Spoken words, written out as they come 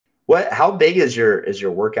How big is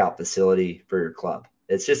your workout facility for your club?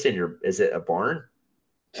 It's just is it a barn?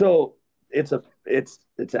 So it's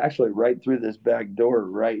actually right through this back door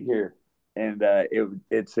right here, and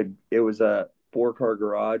it was a 4 car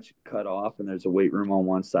garage cut off, and there's a weight room on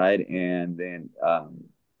one side, and then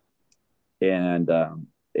and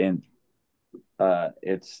and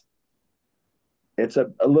it's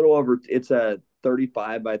a little over, it's a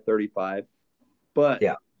 35 by 35, but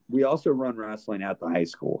Yeah, we also run wrestling at the high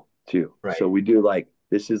school too. right. So we do like,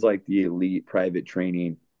 this is like the elite private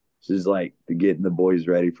training. This is like the getting the boys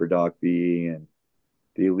ready for Doc B and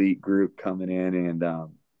the elite group coming in. And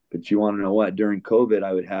but you want to know what? During COVID,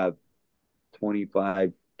 I would have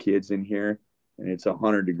 25 kids in here, and it's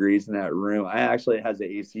 100 degrees in that room. I actually, it has a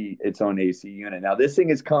AC, its own AC unit. Now this thing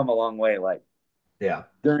has come a long way. Like Yeah.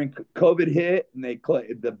 during COVID hit, and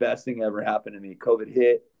the best thing ever happened to me. COVID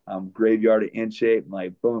hit, graveyard in shape, and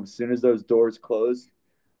like boom, as soon as those doors closed,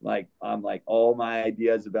 like I'm like, all my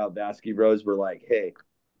ideas about Vasky Bros were like, hey,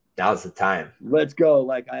 That was the time. let's go.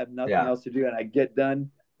 Like I have nothing Yeah. else to do, and I get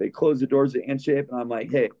done. They close the doors at in shape, and I'm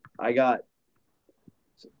like, hey, I got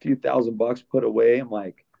a few $1,000 put away. I'm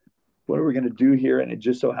like, what are we gonna do here? And it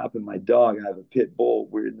just so happened my dog, I have a pit bull.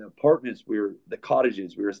 We're in the apartments, the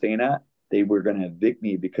cottages we were staying at. They were gonna evict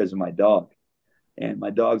me because of my dog. And my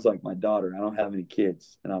dog's like my daughter. I don't have any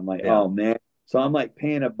kids. And I'm like, Yeah. oh man. So I'm like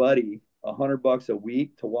paying a buddy $100 a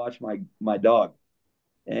week to watch my dog.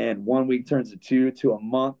 And 1 week turns to two to a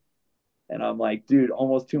month. And I'm like, dude,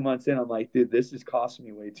 almost 2 months in, I'm like, dude, this is costing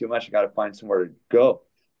me way too much. I got to find somewhere to go.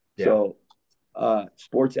 Yeah. So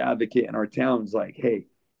sports advocate in our town is like, hey,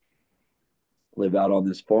 live out on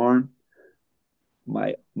this farm.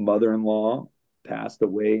 My mother-in-law passed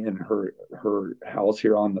away in her house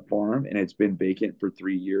here on the farm, and it's been vacant for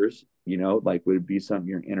 3 years. Like, would it be something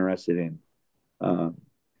you're interested in um,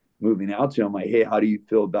 moving out to? I'm like, hey, how do you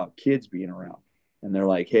feel about kids being around? And they're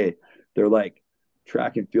like, hey, they're like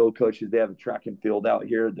track and field coaches. They have a track and field out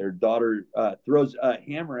here. Their daughter throws a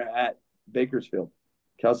hammer at Bakersfield,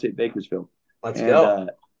 Cal State Bakersfield. Let's And go.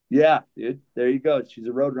 yeah, dude, there you go. She's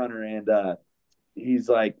a road runner. And he's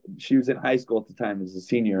like, she was in high school at the time as a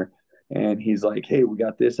senior. And he's like, hey, we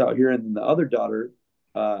got this out here. And then the other daughter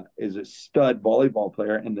is a stud volleyball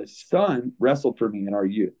player. And the son wrestled for me in our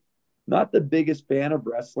youth. Not the biggest fan of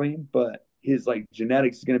wrestling, but his like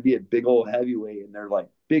genetics is going to be a big old heavyweight. And they're like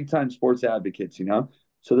big time sports advocates.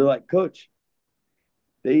 So they're like, coach,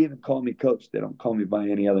 they even call me coach. They don't call me by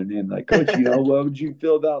any other name. Like, coach, what would you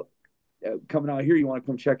feel about coming out here? You want to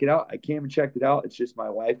come check it out? I came and checked it out. It's just my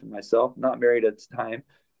wife and myself, not married at the time.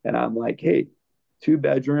 And I'm like, hey, 2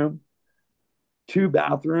 bedroom, 2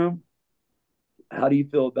 bathroom. How do you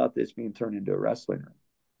feel about this being turned into a wrestling room?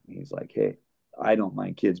 And he's like, hey, I don't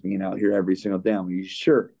mind kids being out here every single day. I'm like,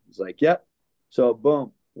 sure? He's like, yep. So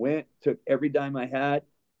boom, went, took every dime I had,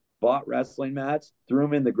 bought wrestling mats, threw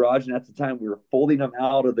them in the garage. And at the time we were folding them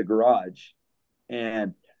out of the garage.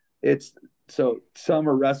 And it's so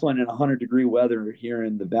summer wrestling in 100-degree weather here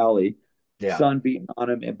in the valley, Yeah. sun beating on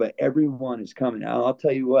them, but everyone is coming. And I'll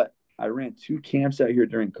tell you what, I ran 2 camps out here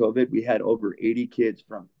during COVID. We had over 80 kids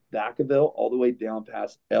from Vacaville all the way down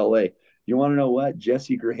past LA. You want to know what?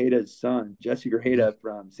 Jesse Grajeda's son, Jesse Mhm. Grajeda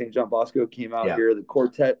from St. John Bosco, came out Yeah. here. The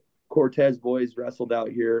Cortez boys wrestled out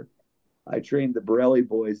here. I trained the Borelli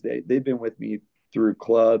boys. They've been with me through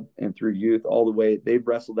club and through youth all the way. They've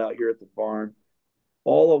wrestled out here at the farm.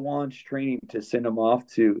 All of Juan's training to send him off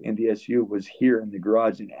to NDSU was here in the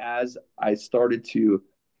garage. And as I started to,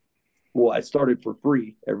 well, I started for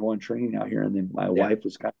free, everyone training out here. And then my Yeah. wife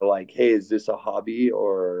was kind of like, hey, is this a hobby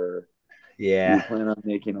or do you Yeah. plan on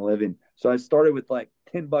making a living? So I started with like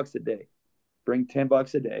 $10 a day, bring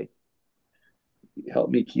 $10 a day, help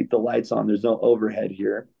me keep the lights on. There's no overhead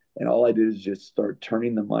here. And all I did is just start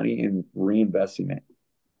turning the money and reinvesting it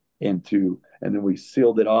and then we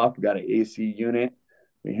sealed it off. We got an AC unit.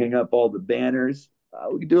 We hang up all the banners.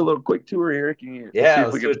 We can do a little quick tour here. Let's see Yeah.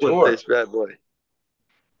 if we Let's do can a flip tour. this bad boy.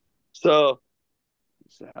 So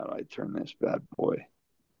how do I turn this bad boy?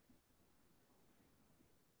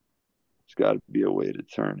 There's got to be a way to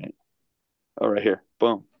turn it. Oh, right here.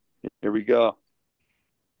 Boom. Here we go.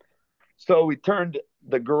 So we turned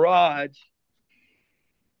the garage.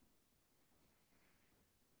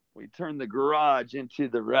 We turned the garage into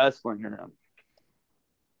the wrestling room.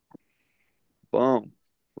 Boom.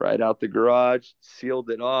 Right out the garage. Sealed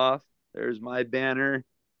it off. There's my banner.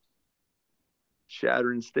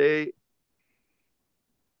 Shattering State.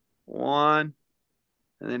 One.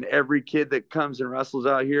 And then every kid that comes and wrestles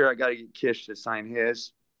out here, I got to get Kish to sign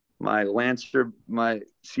his. My Lancer, my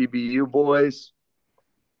CBU boys,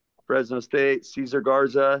 Fresno State, Cesar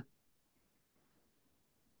Garza,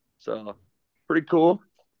 So pretty cool.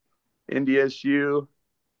 NDSU,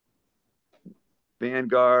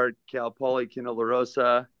 Vanguard, Cal Poly, Kindle La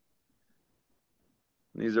Rosa.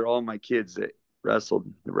 These are all my kids that wrestled.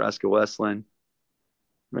 Nebraska Westland,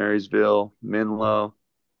 Marysville, Menlo,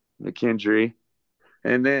 McKendree.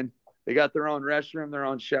 And then they got their own restroom, their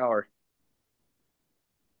own shower.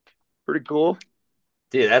 Pretty cool.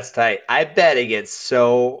 Dude, that's tight. I bet it gets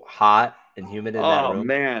so hot and humid in that Oh room.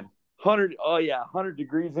 man. 100, oh yeah, 100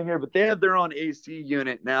 degrees in here, but they have their own AC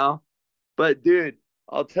unit now. But dude,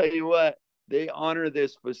 I'll tell you what, they honor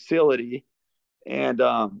this facility, and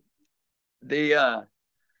they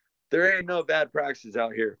there ain't no bad practices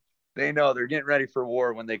out here. They know they're getting ready for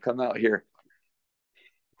war when they come out here.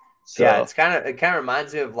 Yeah, So it kind of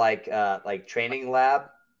reminds me of like training lab,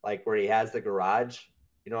 like where he has the garage.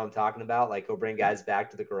 You know what I'm talking about? Like he'll bring guys back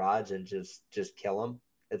to the garage and just kill them.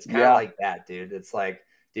 It's kind of yeah, like that, dude. It's like,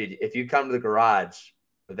 dude, if you come to the garage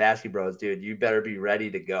with Vasky Bros, dude, you better be ready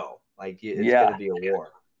to go. It's yeah, gonna be a war.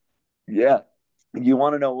 yeah. You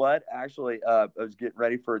want to know what? Actually, I was getting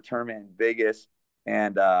ready for a tournament in Vegas,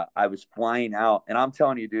 and I was flying out. And I'm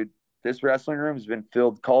telling you, dude, this wrestling room has been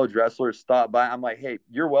filled. College wrestlers stop by. I'm like, hey,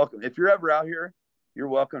 you're welcome. If you're ever out here, you're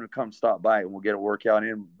welcome to come stop by, and we'll get a workout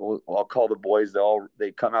in. I'll call the boys.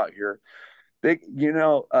 They come out here.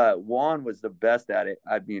 Juan was the best at it.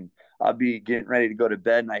 I mean, I'll be getting ready to go to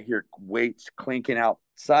bed, and I hear weights clinking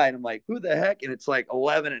outside. I'm like, who the heck? And it's like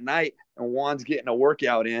 11 at night, and Juan's getting a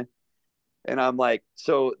workout in. And I'm like,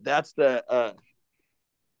 so that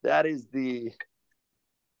is the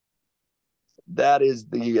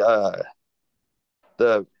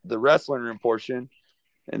wrestling room portion,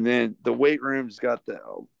 and then the weight room's got the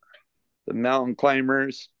mountain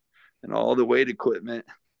climbers and all the weight equipment.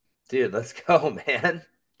 Dude, let's go, man.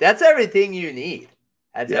 That's everything you need.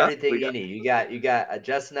 That's Yeah, everything we you got. need. You got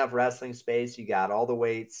just enough wrestling space. You got all the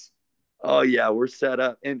weights. Oh yeah, we're set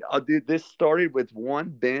up, and dude, this started with one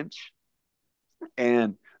bench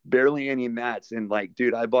and barely any mats. And like,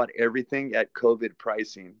 dude, I bought everything at COVID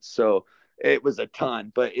pricing. So it was a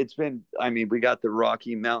ton, but it's been, I mean, we got the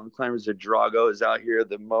Rocky Mountain Climbers, the Dragos out here,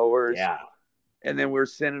 the mowers, Yeah. and then we're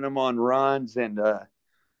sending them on runs. And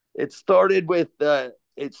it started with an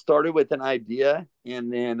idea,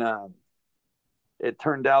 and then it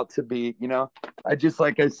turned out to be, I just,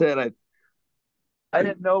 like I said, I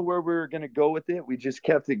didn't know where we were going to go with it. We just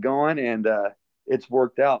kept it going, and it's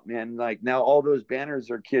worked out, man. Like now, all those banners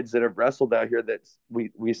are kids that have wrestled out here that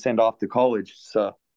we send off to college. So